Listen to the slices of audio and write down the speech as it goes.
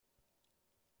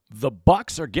The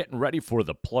Bucks are getting ready for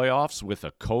the playoffs with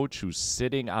a coach who's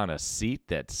sitting on a seat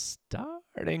that's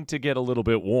starting to get a little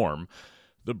bit warm.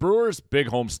 The Brewers' big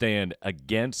homestand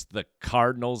against the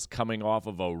Cardinals, coming off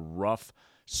of a rough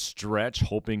stretch,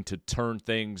 hoping to turn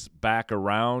things back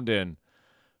around. And,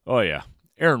 oh yeah,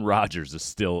 Aaron Rodgers is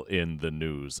still in the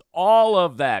news. All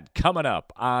of that coming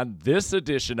up on this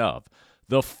edition of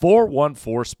the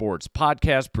 414 Sports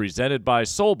Podcast presented by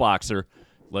Soul Boxer.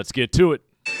 Let's get to it.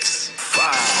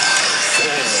 5,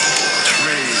 4,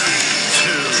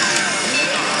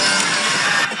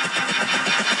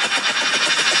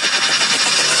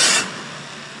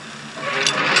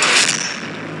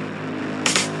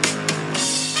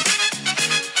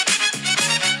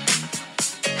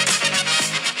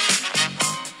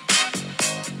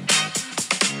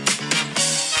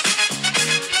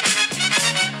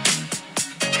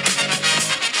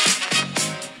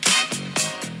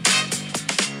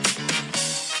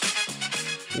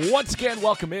 Once again,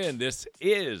 welcome in. This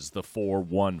is the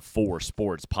 414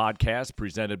 Sports Podcast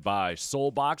presented by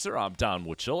Soul Boxer. I'm Don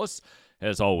Wachillis.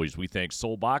 As always, we thank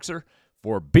Soul Boxer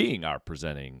for being our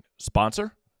presenting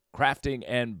sponsor, crafting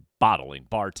and bottling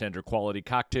bartender quality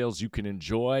cocktails you can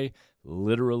enjoy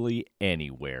literally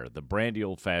anywhere. The brandy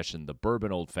old-fashioned, the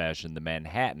bourbon old-fashioned, the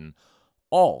Manhattan,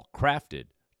 all crafted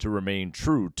to remain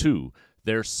true to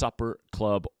their supper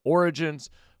club origins.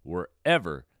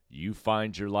 Wherever you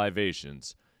find your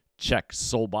libations, check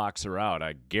Soul Boxer out.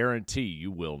 I guarantee you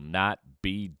will not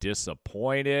be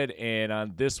disappointed. And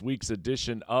on this week's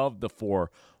edition of the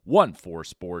 414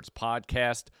 Sports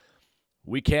Podcast,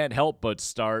 we can't help but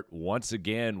start once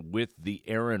again with the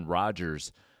Aaron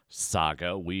Rodgers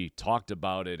saga. We talked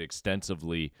about it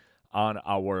extensively on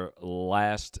our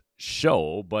last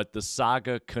show, but the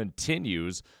saga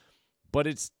continues. But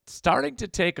it's starting to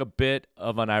take a bit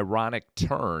of an ironic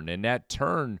turn, and that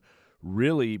turn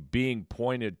really being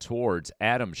pointed towards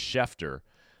Adam Schefter.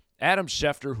 Adam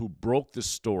Schefter, who broke the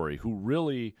story, who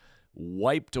really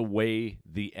wiped away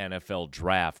the NFL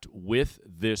draft with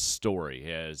this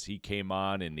story as he came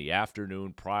on in the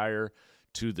afternoon prior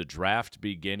to the draft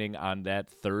beginning on that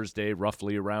Thursday,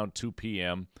 roughly around 2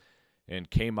 p.m., and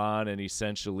came on and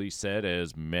essentially said,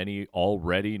 as many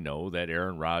already know, that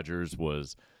Aaron Rodgers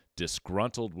was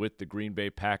disgruntled with the Green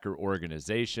Bay Packer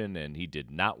organization and he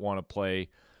did not want to play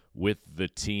with the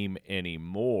team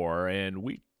anymore. And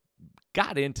we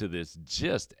got into this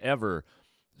just ever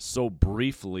so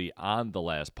briefly on the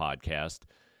last podcast.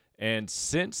 And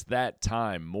since that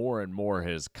time, more and more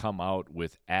has come out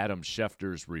with Adam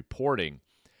Schefter's reporting.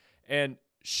 And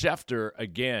Schefter,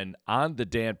 again, on the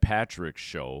Dan Patrick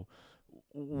show,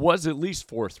 was at least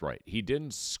forthright. He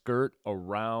didn't skirt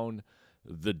around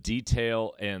the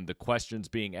detail and the questions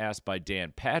being asked by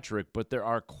Dan Patrick, but there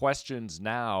are questions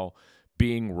now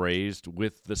being raised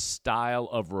with the style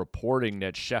of reporting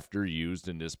that Schefter used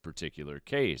in this particular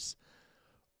case.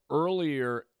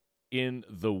 Earlier in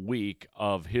the week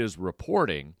of his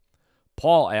reporting,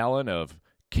 Paul Allen of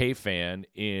KFan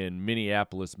in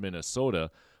Minneapolis,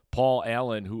 Minnesota, Paul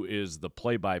Allen, who is the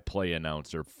play-by-play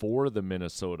announcer for the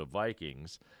Minnesota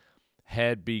Vikings,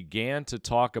 had began to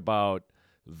talk about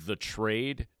the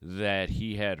trade that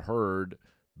he had heard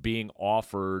being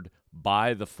offered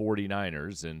by the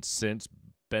 49ers and since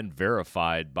been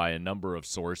verified by a number of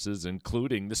sources,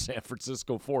 including the San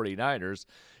Francisco 49ers,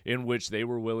 in which they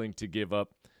were willing to give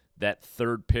up that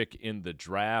third pick in the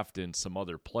draft and some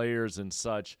other players and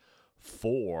such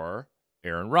for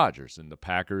Aaron Rodgers. And the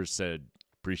Packers said,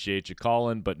 appreciate you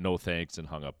calling, but no thanks, and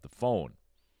hung up the phone.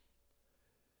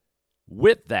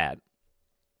 With that,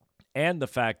 and the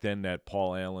fact then that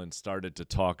Paul Allen started to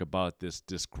talk about this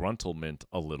disgruntlement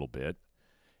a little bit,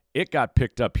 it got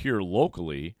picked up here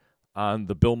locally on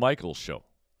the Bill Michaels show.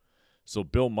 So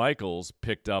Bill Michaels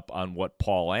picked up on what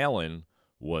Paul Allen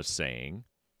was saying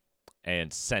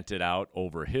and sent it out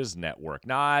over his network.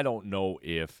 Now, I don't know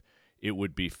if it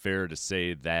would be fair to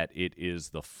say that it is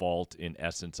the fault in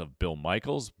essence of Bill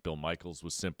Michaels. Bill Michaels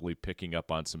was simply picking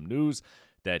up on some news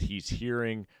that he's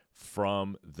hearing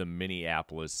from the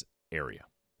Minneapolis area.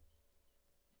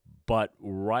 But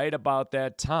right about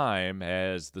that time,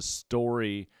 as the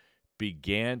story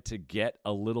began to get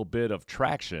a little bit of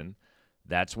traction,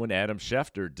 that's when Adam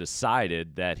Schefter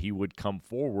decided that he would come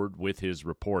forward with his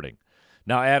reporting.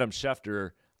 Now, Adam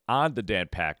Schefter on the Dan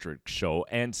Patrick show,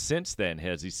 and since then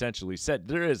has essentially said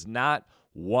there is not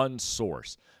one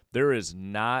source. There is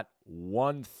not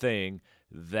one thing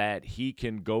that he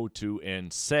can go to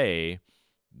and say,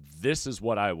 this is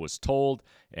what I was told,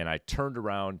 and I turned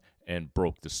around and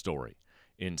broke the story.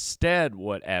 Instead,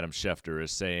 what Adam Schefter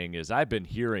is saying is, I've been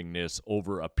hearing this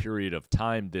over a period of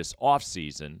time this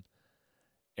offseason,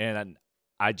 and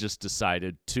I just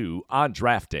decided to, on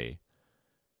draft day,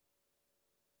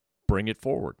 bring it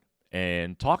forward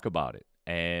and talk about it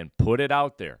and put it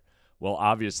out there. Well,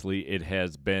 obviously, it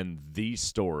has been the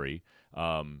story.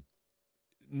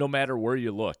 No matter where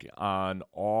you look, on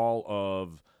all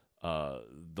of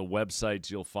the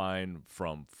websites you'll find,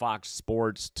 from Fox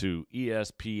Sports to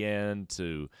ESPN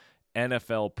to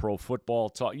NFL Pro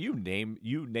Football Talk, you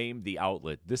name the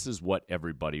outlet. This is what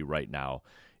everybody right now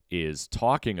is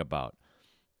talking about.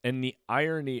 And the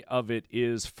irony of it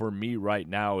is, for me right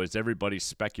now, is everybody's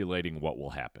speculating what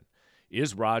will happen.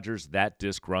 Is Rodgers that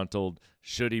disgruntled?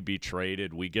 Should he be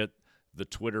traded? We get the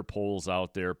Twitter polls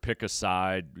out there. Pick a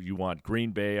side. You want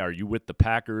Green Bay? Are you with the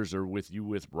Packers or with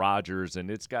Rodgers? And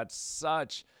it's got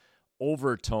such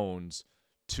overtones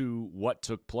to what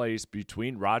took place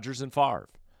between Rodgers and Favre.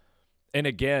 And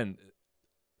again,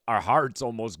 our hearts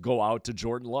almost go out to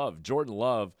Jordan Love. Jordan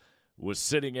Love was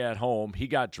sitting at home. He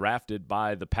got drafted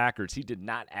by the Packers. He did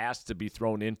not ask to be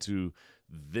thrown into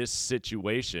this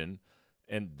situation,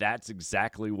 and that's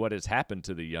exactly what has happened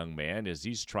to the young man, as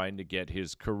he's trying to get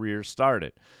his career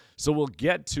started. So we'll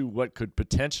get to what could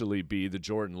potentially be the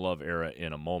Jordan Love era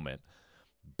in a moment.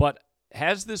 But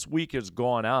as this week has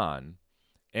gone on,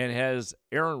 and as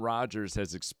Aaron Rodgers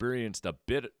has experienced a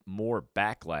bit more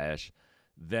backlash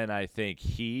than I think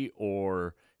he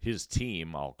or his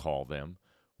team, I'll call them,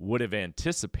 would have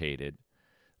anticipated,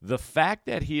 the fact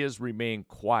that he has remained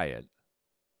quiet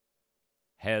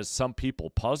has some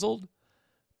people puzzled.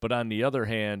 But on the other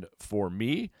hand, for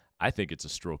me, I think it's a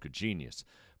stroke of genius.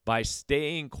 By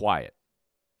staying quiet,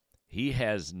 he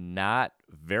has not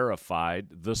verified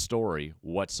the story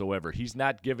whatsoever. He's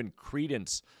not given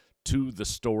credence to the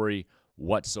story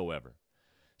whatsoever.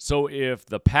 So if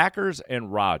the Packers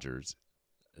and Rodgers,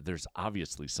 there's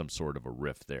obviously some sort of a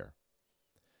rift there.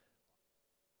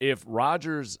 If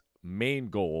Rodgers' main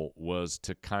goal was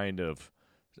to kind of,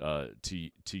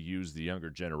 to use the younger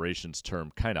generation's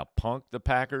term, kind of punk the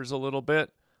Packers a little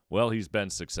bit, well, he's been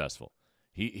successful.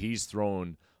 He's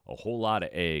thrown a whole lot of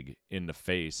egg in the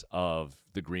face of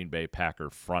the Green Bay Packer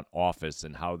front office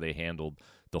and how they handled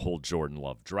the whole Jordan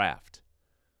Love draft.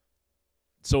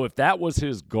 So if that was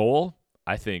his goal,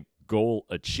 I think goal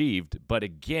achieved. But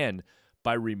again,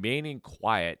 by remaining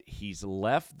quiet, he's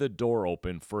left the door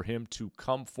open for him to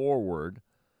come forward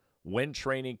when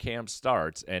training camp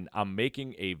starts. And I'm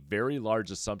making a very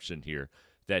large assumption here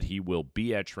that he will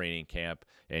be at training camp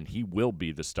and he will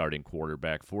be the starting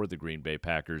quarterback for the Green Bay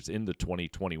Packers in the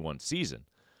 2021 season.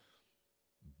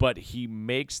 But he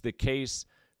makes the case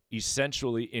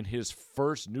essentially in his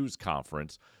first news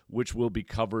conference, which will be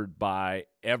covered by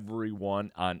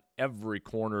everyone on every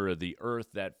corner of the earth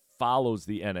that follows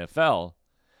the NFL,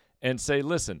 and say,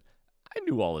 listen, I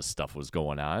knew all this stuff was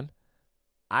going on.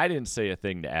 I didn't say a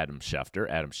thing to Adam Schefter.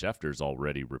 Adam Schefter's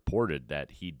already reported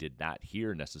that he did not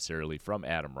hear necessarily from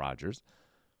Aaron Rodgers.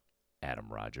 Adam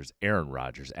Schefter,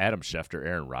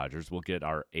 Aaron Rodgers. We'll get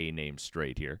our A name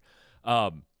straight here.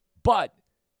 But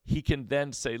he can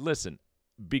then say, listen,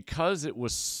 because it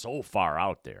was so far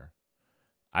out there,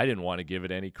 I didn't want to give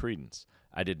it any credence.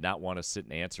 I did not want to sit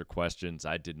and answer questions.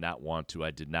 I did not want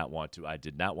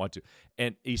to.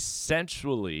 And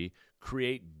essentially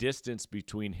create distance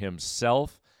between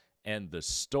himself and the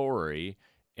story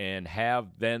and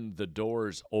have then the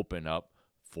doors open up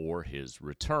for his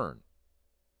return.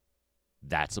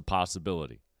 That's a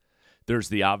possibility. There's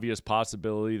the obvious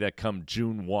possibility that come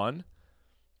June 1,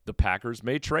 the Packers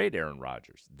may trade Aaron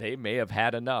Rodgers. They may have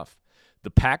had enough.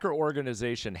 The Packer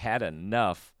organization had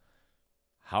enough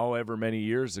however many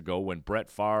years ago when Brett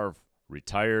Favre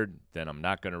retired, then I'm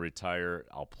not going to retire,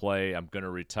 I'll play, I'm going to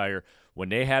retire. When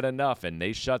they had enough and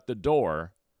they shut the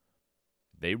door,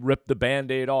 they ripped the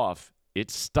Band-Aid off.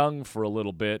 It stung for a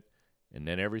little bit, and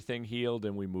then everything healed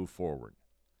and we move forward.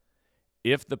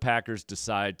 If the Packers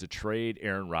decide to trade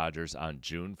Aaron Rodgers on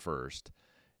June 1st,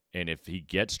 and if he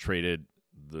gets traded,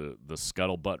 the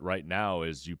scuttlebutt right now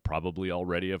is, you probably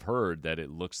already have heard, that it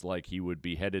looks like he would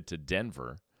be headed to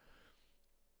Denver.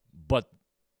 But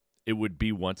it would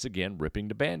be, once again, ripping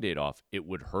the Band-Aid off. It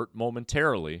would hurt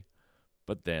momentarily,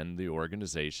 but then the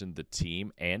organization, the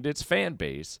team, and its fan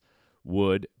base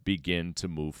would begin to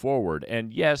move forward.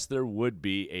 And yes, there would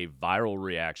be a viral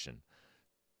reaction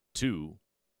to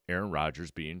Aaron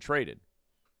Rodgers being traded.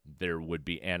 There would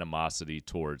be animosity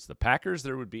towards the Packers.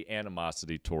 There would be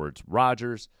animosity towards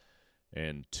Rodgers.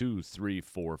 And 2, 3,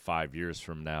 4, 5 years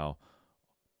from now,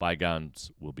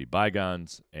 bygones will be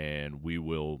bygones, and we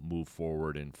will move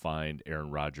forward and find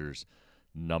Aaron Rodgers'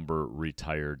 number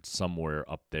retired somewhere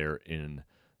up there in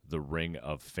the Ring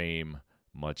of Fame,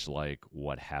 much like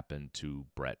what happened to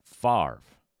Brett Favre.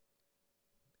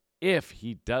 if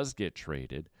he does get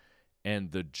traded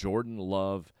and the Jordan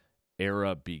Love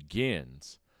era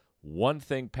begins, one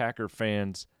thing Packer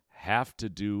fans have to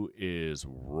do is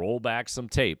roll back some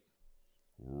tape,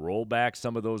 roll back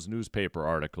some of those newspaper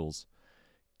articles,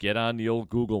 get on the old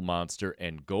Google monster,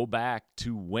 and go back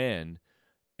to when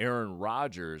Aaron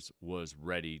Rodgers was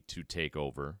ready to take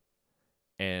over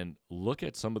and look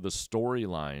at some of the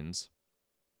storylines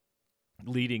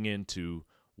leading into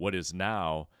what is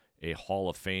now a Hall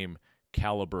of Fame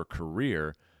caliber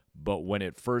career. But when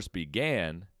it first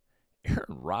began, Aaron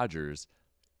Rodgers,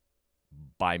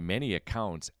 by many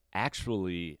accounts,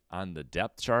 actually on the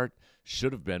depth chart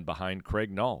should have been behind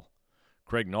Craig Null.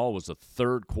 Craig Null was the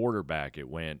third quarterback. It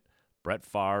went Brett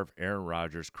Favre, Aaron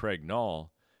Rodgers, Craig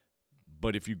Null.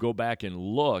 But if you go back and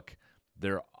look,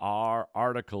 there are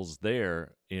articles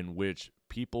there in which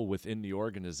people within the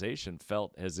organization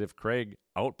felt as if Craig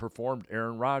outperformed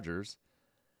Aaron Rodgers,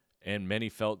 and many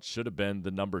felt should have been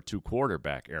the number 2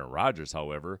 quarterback. Aaron Rodgers,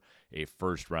 however, a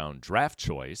first-round draft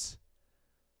choice,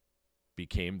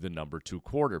 became the number 2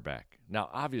 quarterback. Now,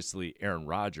 obviously, Aaron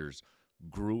Rodgers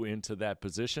grew into that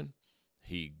position.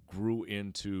 He grew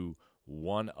into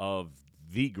one of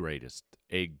the greatest,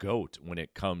 a GOAT when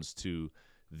it comes to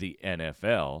the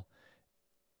NFL.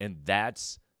 And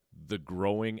that's the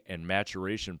growing and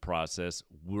maturation process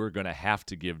we're going to have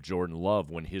to give Jordan Love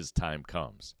when his time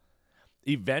comes.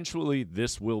 Eventually,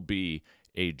 this will be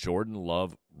a Jordan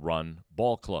Love run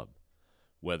ball club.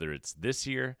 Whether it's this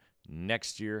year,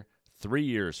 next year, 3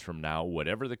 years from now,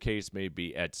 whatever the case may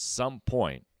be, at some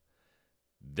point,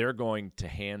 they're going to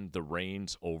hand the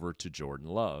reins over to Jordan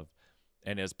Love.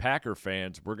 And as Packer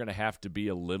fans, we're going to have to be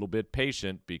a little bit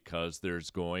patient because there's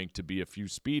going to be a few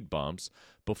speed bumps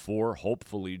before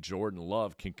hopefully Jordan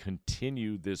Love can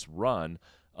continue this run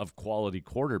of quality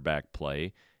quarterback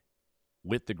play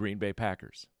with the Green Bay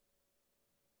Packers.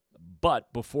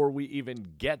 But before we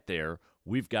even get there,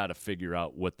 we've got to figure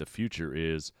out what the future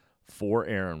is for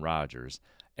Aaron Rodgers.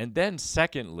 And then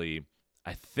secondly,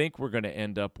 I think we're going to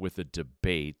end up with a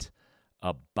debate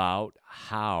about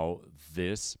how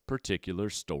this particular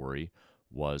story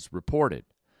was reported.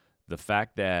 The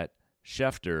fact that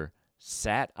Schefter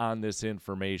sat on this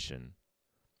information,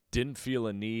 didn't feel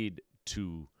a need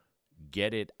to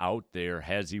get it out there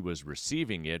as he was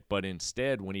receiving it, but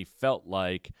instead, when he felt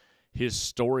like his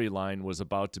storyline was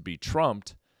about to be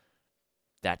trumped,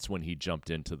 that's when he jumped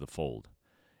into the fold.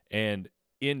 And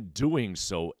in doing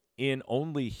so, in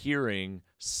only hearing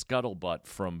scuttlebutt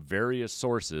from various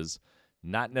sources,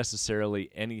 not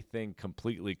necessarily anything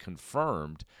completely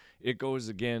confirmed, it goes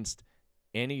against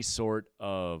any sort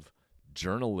of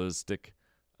journalistic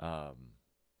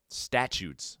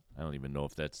statutes. I don't even know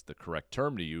if that's the correct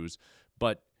term to use,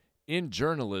 but in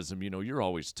journalism, you're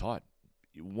always taught,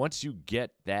 once you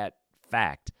get that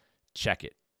fact, check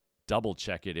it. Double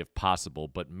check it if possible,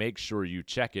 but make sure you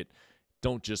check it.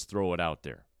 Don't just throw it out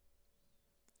there.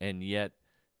 And yet,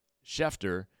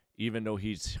 Schefter, even though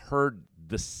he's heard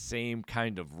the same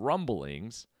kind of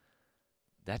rumblings,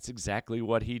 that's exactly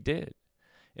what he did.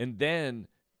 And then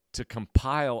to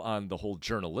compile on the whole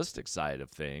journalistic side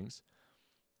of things,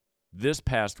 this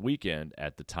past weekend,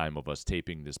 at the time of us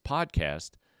taping this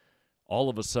podcast, all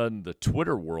of a sudden the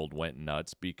Twitter world went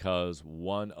nuts because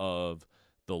one of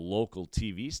the local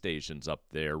TV stations up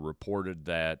there reported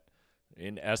that,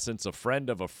 in essence, a friend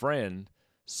of a friend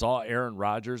saw Aaron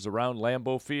Rodgers around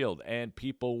Lambeau Field, and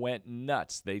people went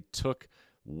nuts. They took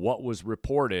what was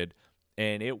reported,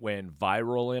 and it went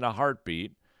viral in a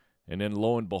heartbeat. And then,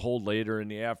 lo and behold, later in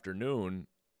the afternoon,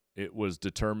 it was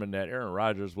determined that Aaron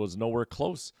Rodgers was nowhere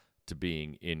close to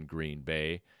being in Green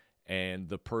Bay. And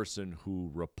the person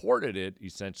who reported it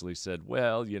essentially said,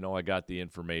 well, I got the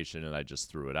information and I just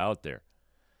threw it out there.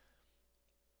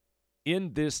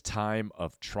 In this time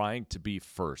of trying to be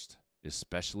first,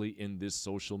 especially in this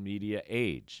social media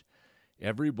age,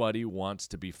 everybody wants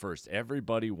to be first.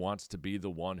 Everybody wants to be the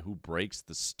one who breaks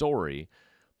the story.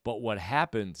 But what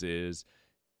happens is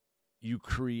you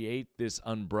create this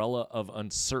umbrella of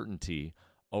uncertainty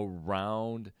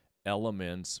around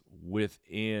elements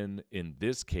within, in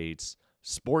this case,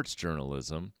 sports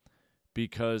journalism,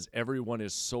 because everyone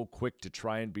is so quick to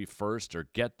try and be first or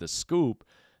get the scoop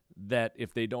that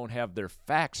if they don't have their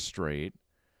facts straight,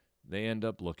 they end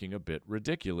up looking a bit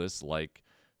ridiculous, like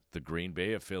the Green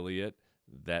Bay affiliate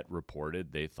that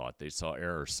reported they thought they saw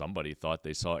Aaron, or somebody thought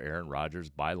they saw Aaron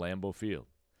Rodgers by Lambeau Field.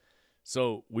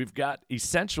 So we've got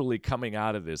essentially coming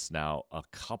out of this now a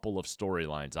couple of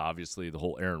storylines. Obviously, the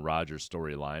whole Aaron Rodgers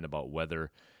storyline about whether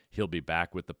he'll be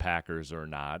back with the Packers or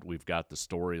not. We've got the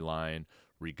storyline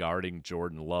regarding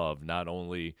Jordan Love. Not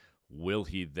only will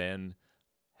he then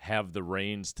have the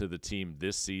reins to the team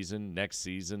this season, next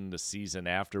season, the season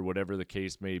after, whatever the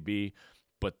case may be.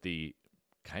 But the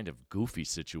kind of goofy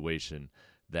situation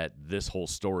that this whole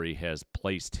story has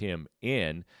placed him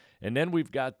in. And then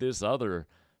we've got this other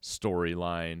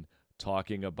storyline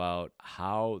talking about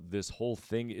how this whole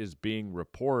thing is being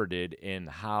reported and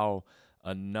how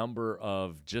a number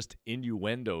of just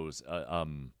innuendos,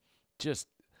 just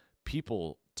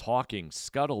people talking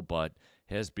scuttlebutt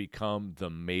has become the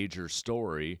major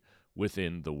story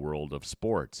within the world of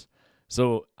sports.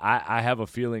 So I have a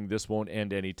feeling this won't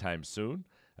end anytime soon.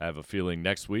 I have a feeling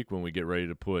next week when we get ready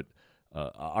to put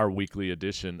our weekly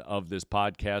edition of this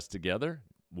podcast together,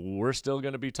 we're still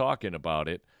going to be talking about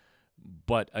it.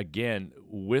 But again,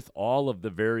 with all of the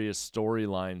various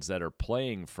storylines that are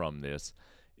playing from this,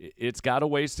 it's got a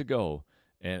ways to go.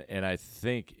 And I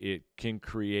think it can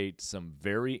create some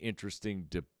very interesting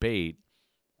debate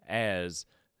as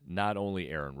not only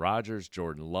Aaron Rodgers,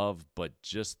 Jordan Love, but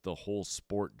just the whole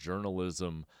sport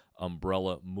journalism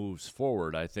umbrella moves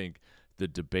forward. I think the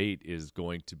debate is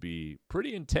going to be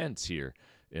pretty intense here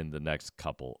in the next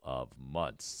couple of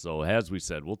months. So as we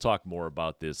said, we'll talk more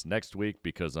about this next week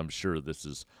because I'm sure this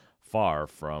is far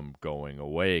from going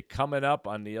away. Coming up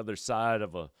on the other side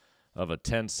of a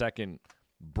 10-second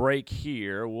break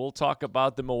here, we'll talk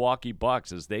about the Milwaukee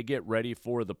Bucks as they get ready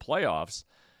for the playoffs.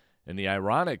 And the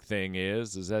ironic thing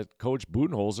is that Coach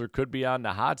Budenholzer could be on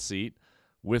the hot seat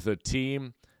with a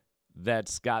team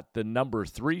that's got the number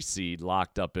 3 seed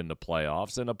locked up in the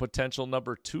playoffs and a potential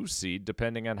number 2 seed,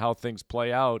 depending on how things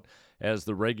play out as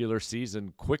the regular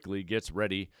season quickly gets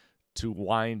ready to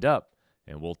wind up.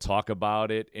 And we'll talk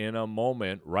about it in a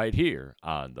moment right here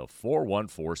on the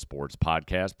 414 Sports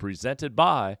Podcast presented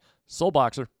by Soul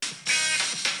Boxer.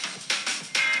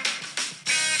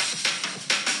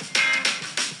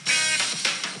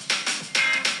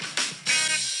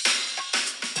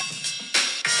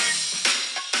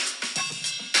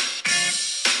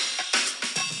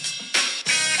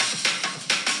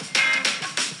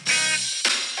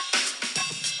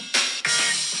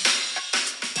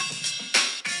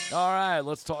 All right,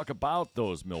 let's talk about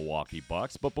those Milwaukee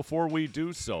Bucks. But before we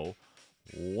do so,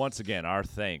 once again, our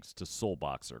thanks to Soul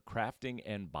Boxer, crafting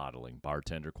and bottling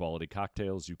bartender quality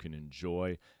cocktails you can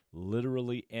enjoy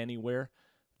literally anywhere.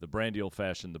 The brandy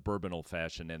old-fashioned, the bourbon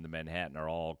old-fashioned, and the Manhattan are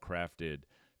all crafted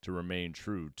to remain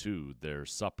true to their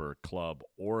supper club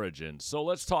origin. So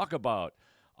let's talk about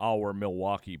our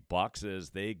Milwaukee Bucks as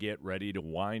they get ready to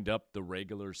wind up the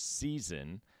regular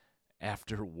season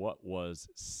after what was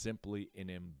simply an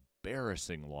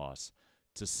embarrassing loss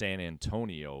to San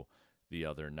Antonio the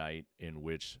other night, in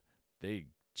which they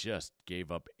just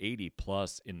gave up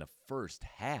 80-plus in the first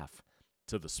half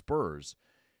to the Spurs.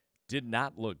 Did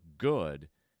not look good,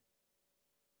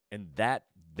 and that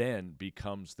then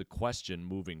becomes the question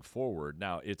moving forward.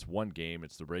 Now, it's one game.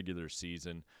 It's the regular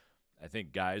season. I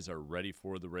think guys are ready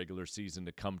for the regular season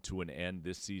to come to an end.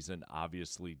 This season,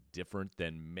 obviously different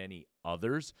than many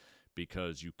others,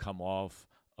 because you come off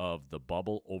of the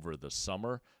bubble over the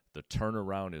summer. The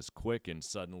turnaround is quick, and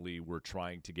suddenly we're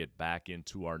trying to get back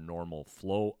into our normal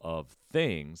flow of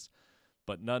things.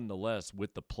 But nonetheless,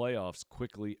 with the playoffs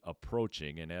quickly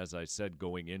approaching, and as I said,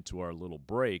 going into our little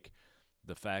break,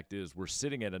 the fact is we're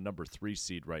sitting at a number 3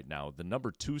 seed right now. The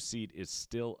number 2 seed is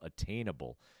still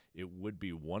attainable. It would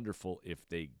be wonderful if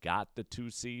they got the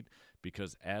 2 seed,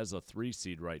 because as a 3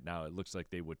 seed right now, it looks like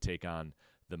they would take on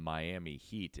the Miami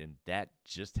Heat, and that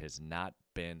just has not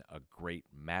been a great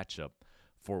matchup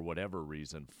for whatever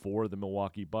reason for the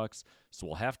Milwaukee Bucks. So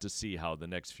we'll have to see how the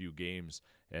next few games,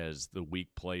 as the week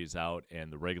plays out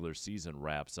and the regular season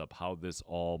wraps up, how this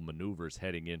all maneuvers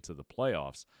heading into the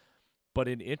playoffs. But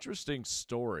an interesting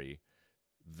story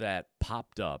that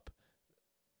popped up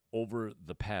over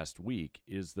the past week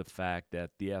is the fact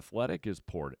that The Athletic is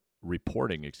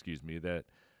reporting that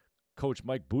Coach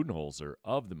Mike Budenholzer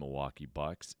of the Milwaukee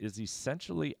Bucks is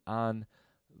essentially on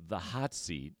the hot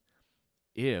seat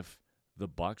if the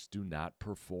Bucks do not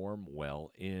perform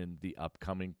well in the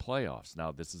upcoming playoffs.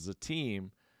 Now, this is a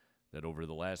team that over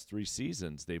the last 3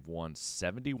 seasons, they've won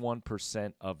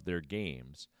 71% of their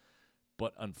games.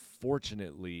 But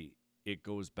unfortunately, it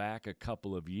goes back a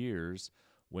couple of years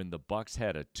when the Bucks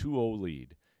had a 2-0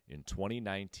 lead in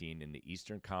 2019 in the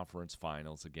Eastern Conference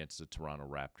Finals against the Toronto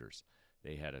Raptors.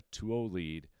 They had a 2-0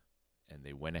 lead, and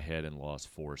they went ahead and lost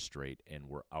 4 straight and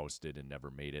were ousted and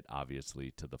never made it,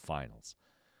 obviously, to the finals.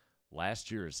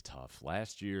 Last year is tough.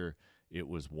 Last year, it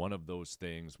was one of those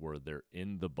things where they're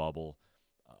in the bubble.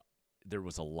 There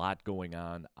was a lot going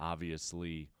on,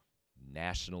 obviously,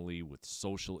 nationally with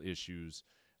social issues.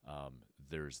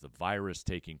 There's the virus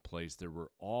taking place. There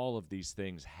were all of these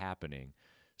things happening.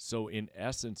 So in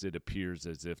essence, it appears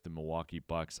as if the Milwaukee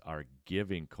Bucks are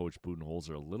giving Coach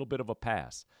Budenholzer a little bit of a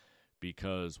pass,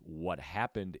 because what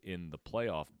happened in the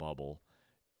playoff bubble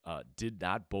did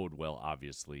not bode well,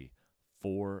 obviously,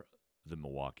 for the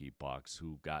Milwaukee Bucks,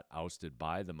 who got ousted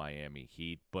by the Miami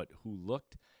Heat, but who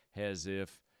looked as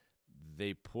if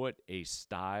they put a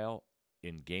style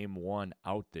in game one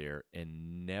out there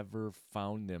and never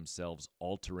found themselves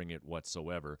altering it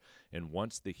whatsoever. And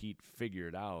once the Heat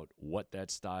figured out what that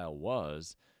style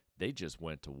was, they just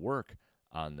went to work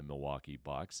on the Milwaukee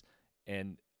Bucks.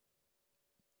 And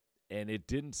it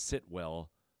didn't sit well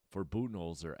for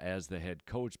Budenholzer as the head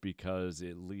coach, because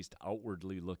at least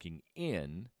outwardly looking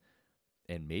in,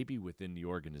 and maybe within the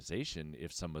organization,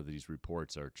 if some of these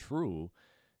reports are true,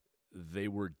 they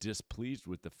were displeased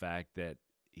with the fact that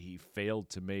he failed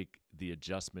to make the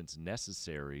adjustments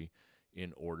necessary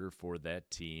in order for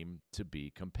that team to be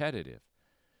competitive.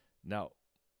 Now,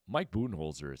 Mike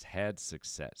Budenholzer has had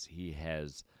success. He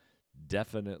has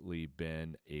definitely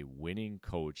been a winning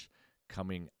coach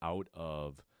coming out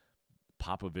of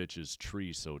Popovich's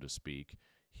tree, so to speak.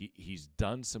 He's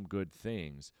done some good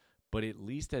things, but at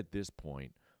least at this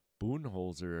point,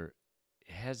 Budenholzer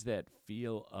has that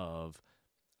feel of,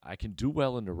 I can do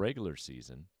well in the regular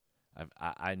season.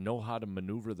 I know how to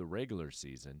maneuver the regular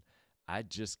season. I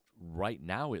just, right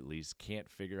now at least, can't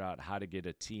figure out how to get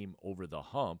a team over the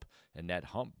hump, and that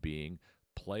hump being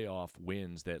playoff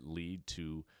wins that lead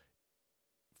to,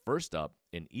 first up,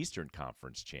 an Eastern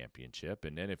Conference championship,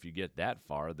 and then if you get that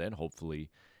far, then hopefully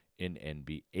an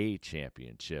NBA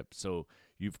championship. So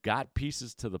you've got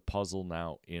pieces to the puzzle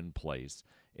now in place,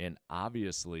 and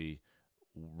obviously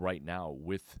right now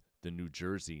with the New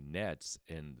Jersey Nets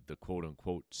and the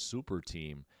quote-unquote super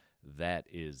team that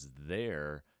is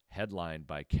there, headlined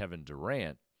by Kevin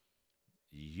Durant,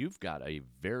 you've got a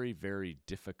very, very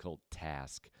difficult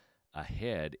task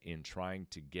ahead in trying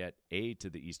to get A, to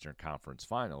the Eastern Conference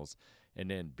Finals, and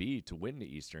then B, to win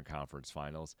the Eastern Conference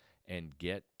Finals and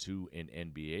get to an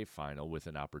NBA final with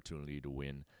an opportunity to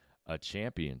win a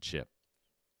championship.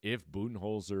 If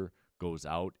Budenholzer goes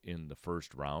out in the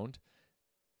first round,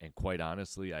 and quite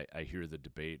honestly, I hear the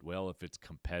debate, well, if it's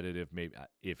competitive, maybe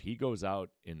if he goes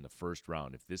out in the first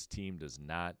round, if this team does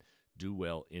not do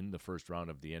well in the first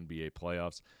round of the NBA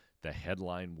playoffs, the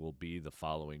headline will be the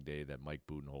following day that Mike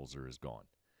Budenholzer is gone.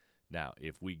 Now,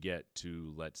 if we get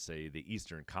to, let's say, the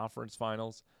Eastern Conference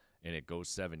Finals, and it goes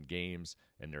 7 games,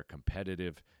 and they're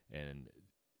competitive, and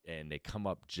they come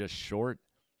up just short,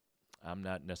 I'm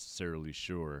not necessarily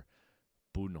sure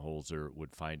Budenholzer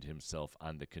would find himself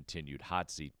on the continued hot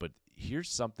seat. But here's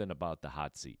something about the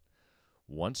hot seat.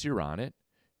 Once you're on it,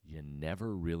 you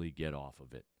never really get off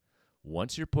of it.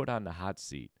 Once you're put on the hot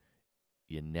seat,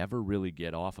 you never really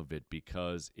get off of it,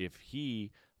 because if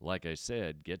he, like I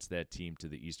said, gets that team to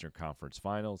the Eastern Conference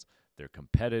Finals, they're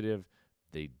competitive,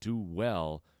 they do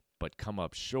well, but come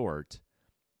up short,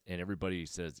 and everybody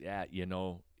says, yeah,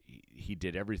 he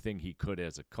did everything he could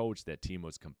as a coach, that team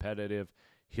was competitive,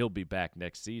 he'll be back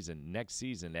next season. Next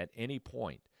season, at any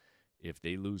point, if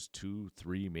they lose 2,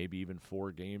 3, maybe even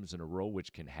 4 games in a row,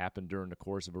 which can happen during the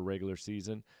course of a regular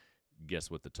season, guess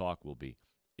what the talk will be?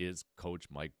 Is Coach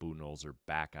Mike Budenholzer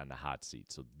back on the hot seat?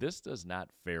 So this does not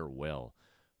fare well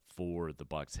for the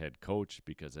Bucks head coach,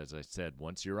 because, as I said,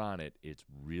 once you're on it, it's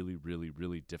really, really,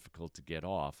 really difficult to get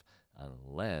off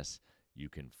unless you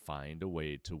can find a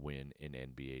way to win an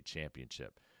NBA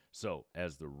championship. So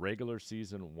as the regular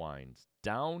season winds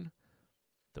down,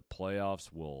 the playoffs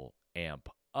will amp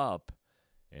up,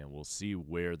 and we'll see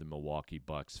where the Milwaukee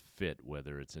Bucks fit,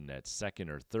 whether it's in that second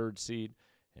or third seed,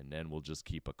 and then we'll just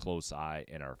keep a close eye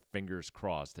and our fingers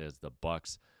crossed as the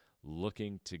Bucks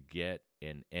looking to get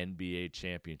an NBA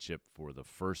championship for the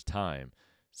first time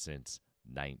since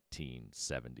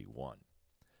 1971.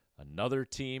 Another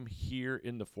team here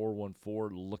in the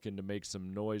 414 looking to make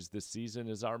some noise this season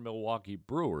is our Milwaukee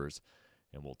Brewers,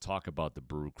 and we'll talk about the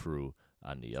Brew Crew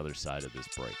on the other side of this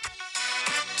break.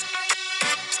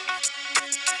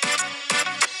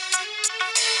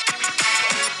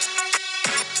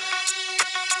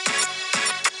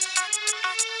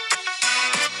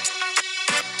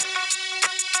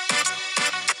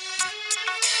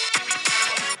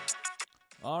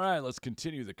 All right, let's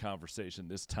continue the conversation,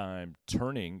 this time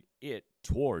turning it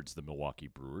towards the Milwaukee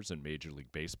Brewers and Major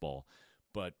League Baseball.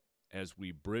 But as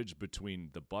we bridge between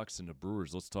the Bucks and the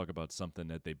Brewers, let's talk about something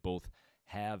that they both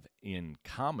have in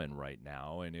common right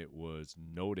now. And it was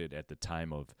noted at the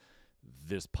time of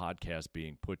this podcast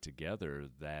being put together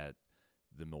that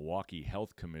the Milwaukee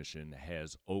Health Commission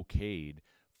has okayed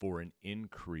for an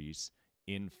increase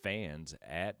in fans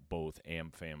at both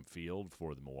AmFam Field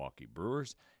for the Milwaukee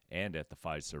Brewers and at the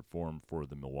Fiserv Forum for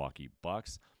the Milwaukee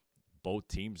Bucks. Both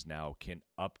teams now can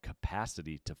up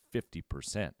capacity to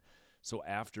 50%. So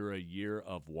after a year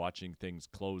of watching things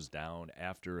close down,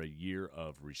 after a year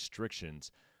of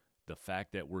restrictions, the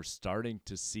fact that we're starting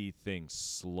to see things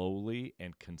slowly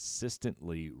and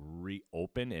consistently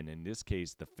reopen, and in this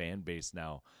case, the fan base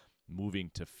now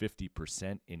moving to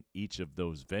 50% in each of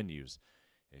those venues,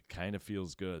 it kind of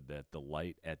feels good that the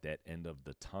light at that end of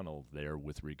the tunnel there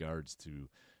with regards to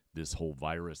this whole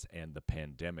virus and the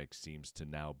pandemic seems to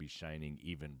now be shining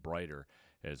even brighter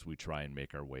as we try and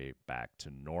make our way back to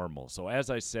normal. So as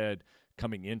I said,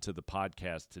 coming into the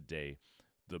podcast today,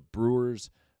 the Brewers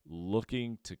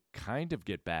looking to kind of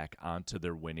get back onto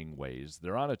their winning ways.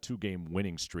 They're on a 2-game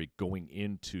winning streak going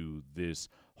into this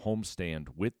homestand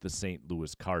with the St.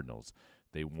 Louis Cardinals.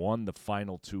 They won the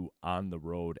final 2 on the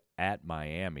road at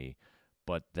Miami,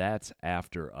 but that's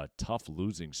after a tough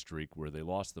losing streak where they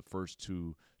lost the first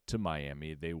 2 to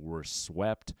Miami. They were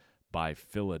swept by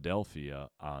Philadelphia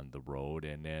on the road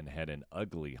and then had an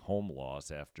ugly home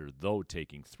loss after, though,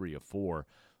 taking 3 of 4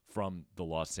 from the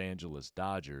Los Angeles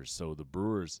Dodgers. So the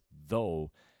Brewers,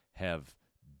 though, have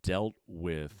dealt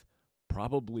with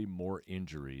probably more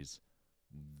injuries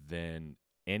than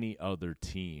any other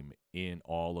team in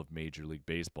all of Major League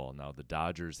Baseball. Now, the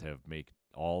Dodgers have made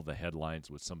all the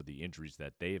headlines with some of the injuries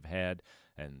that they've had,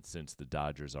 and since the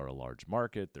Dodgers are a large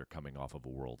market, they're coming off of a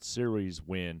World Series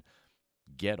win,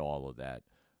 get all of that.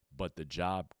 But the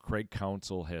job Craig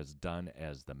Counsell has done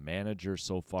as the manager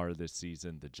so far this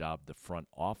season, the job the front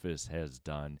office has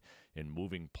done in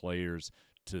moving players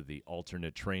to the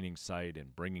alternate training site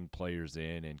and bringing players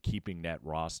in and keeping that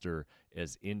roster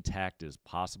as intact as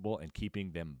possible and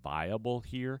keeping them viable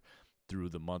here through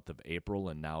the month of April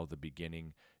and now the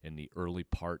beginning in the early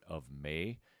part of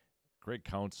May. Craig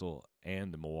Counsell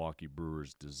and the Milwaukee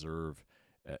Brewers deserve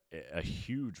a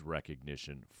huge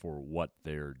recognition for what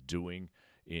they're doing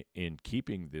in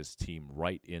keeping this team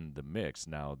right in the mix.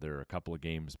 Now, they're a couple of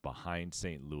games behind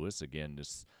St. Louis. Again,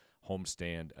 this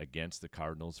homestand against the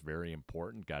Cardinals, very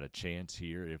important. Got a chance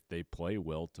here, if they play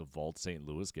well, to vault St.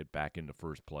 Louis, get back into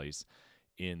first place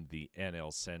in the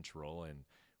NL Central. And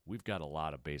we've got a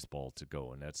lot of baseball to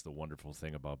go, and that's the wonderful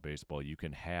thing about baseball. You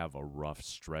can have a rough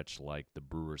stretch like the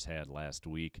Brewers had last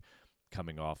week,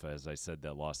 coming off, as I said,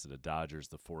 that loss to the Dodgers,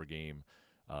 the 4-game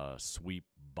sweep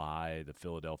by the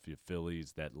Philadelphia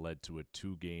Phillies that led to a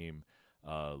 2-game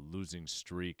losing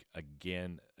streak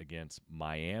again against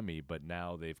Miami, but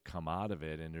now they've come out of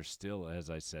it, and there's still, as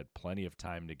I said, plenty of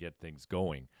time to get things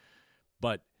going.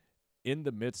 But in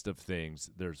the midst of things,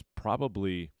 there's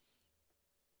probably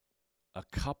a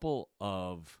couple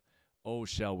of,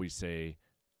 shall we say,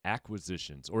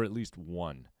 acquisitions, or at least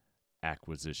one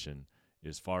acquisition,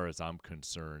 as far as I'm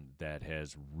concerned, that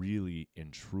has really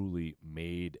and truly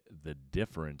made the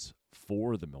difference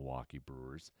for the Milwaukee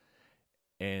Brewers,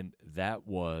 and that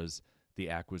was the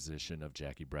acquisition of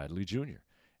Jackie Bradley Jr.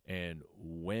 And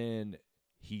when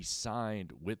he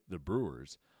signed with the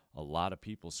Brewers, a lot of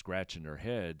people scratching their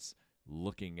heads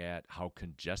looking at how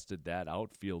congested that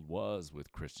outfield was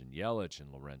with Christian Yelich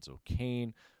and Lorenzo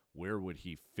Cain. Where would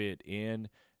he fit in?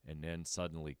 And then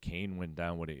suddenly Cain went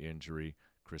down with an injury.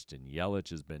 Christian Yelich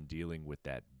has been dealing with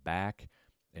that back,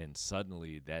 and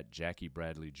suddenly that Jackie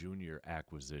Bradley Jr.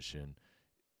 acquisition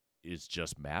is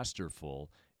just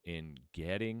masterful in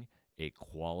getting a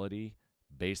quality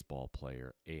baseball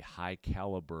player, a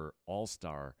high-caliber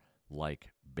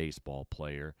all-star-like baseball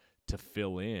player to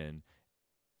fill in,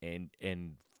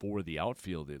 and for the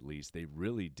outfield at least, they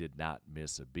really did not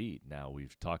miss a beat. Now,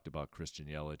 we've talked about Christian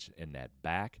Yelich and that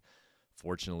back.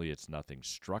 Fortunately, it's nothing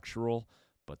structural,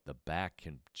 but the back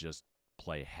can just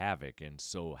play havoc. And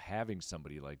so having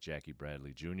somebody like Jackie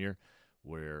Bradley Jr.,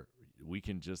 where we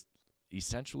can just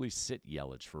essentially sit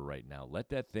Yelich for right now, let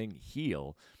that thing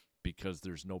heal, because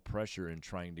there's no pressure in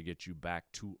trying to get you back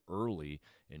too early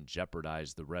and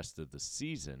jeopardize the rest of the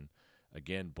season,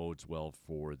 again, bodes well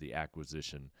for the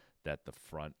acquisition that the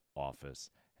front office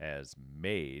has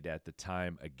made. At the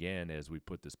time, again, as we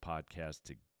put this podcast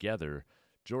together,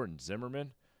 Jordan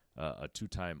Zimmermann, a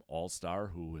 2-time All-Star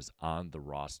who was on the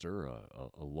roster,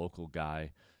 a local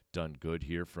guy, done good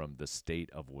here from the state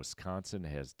of Wisconsin,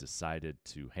 has decided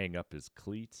to hang up his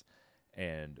cleats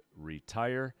and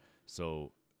retire.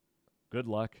 So good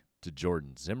luck to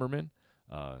Jordan Zimmermann.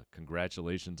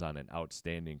 Congratulations on an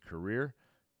outstanding career.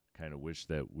 Kind of wish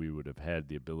that we would have had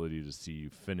the ability to see you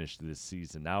finish this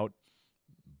season out.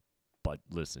 But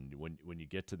listen, when you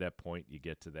get to that point, you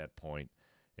get to that point.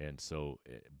 And so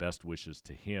best wishes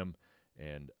to him.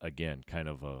 And again, kind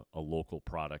of a local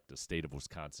product, a state of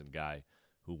Wisconsin guy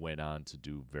who went on to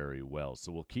do very well.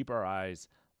 So we'll keep our eyes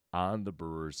on the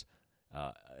Brewers,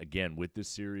 again, with this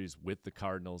series, with the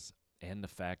Cardinals, and the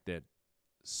fact that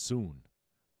soon,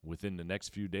 within the next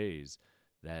few days,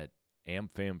 that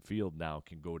AmFam Field now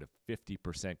can go to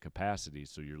 50% capacity.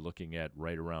 So you're looking at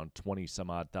right around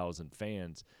 20-some-odd thousand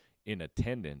fans in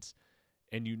attendance.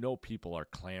 And you know people are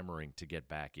clamoring to get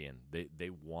back in. They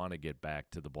want to get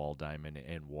back to the Ball Diamond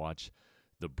and watch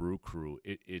the Brew Crew.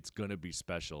 It's going to be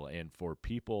special. And for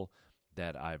people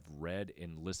that I've read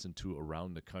and listened to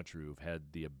around the country who've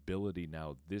had the ability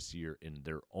now this year in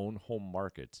their own home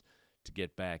markets to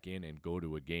get back in and go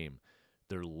to a game,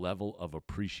 their level of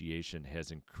appreciation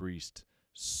has increased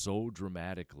so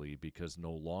dramatically because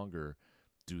no longer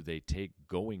do they take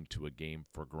going to a game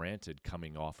for granted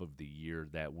coming off of the year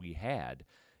that we had.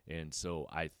 And so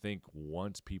I think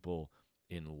once people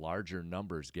in larger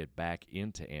numbers get back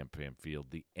into AmFam Field,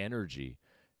 the energy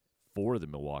for the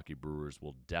Milwaukee Brewers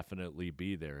will definitely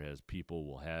be there, as people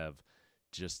will have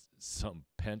just some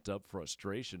pent-up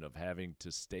frustration of having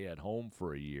to stay at home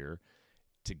for a year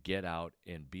to get out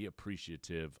and be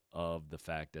appreciative of the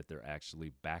fact that they're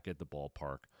actually back at the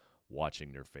ballpark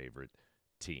watching their favorite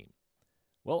team.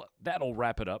 Well, that'll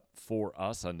wrap it up for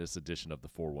us on this edition of the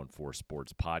 414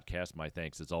 Sports Podcast. My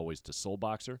thanks, as always, to Soul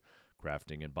Boxer,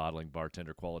 crafting and bottling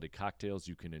bartender quality cocktails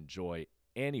you can enjoy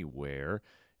anywhere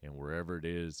and wherever it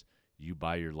is you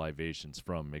buy your libations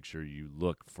from. Make sure you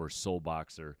look for Soul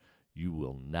Boxer. You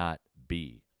will not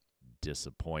be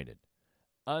disappointed.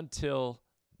 Until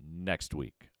next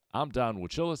week, I'm Don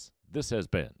Wachillis. This has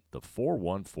been the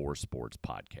 414 Sports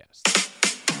Podcast.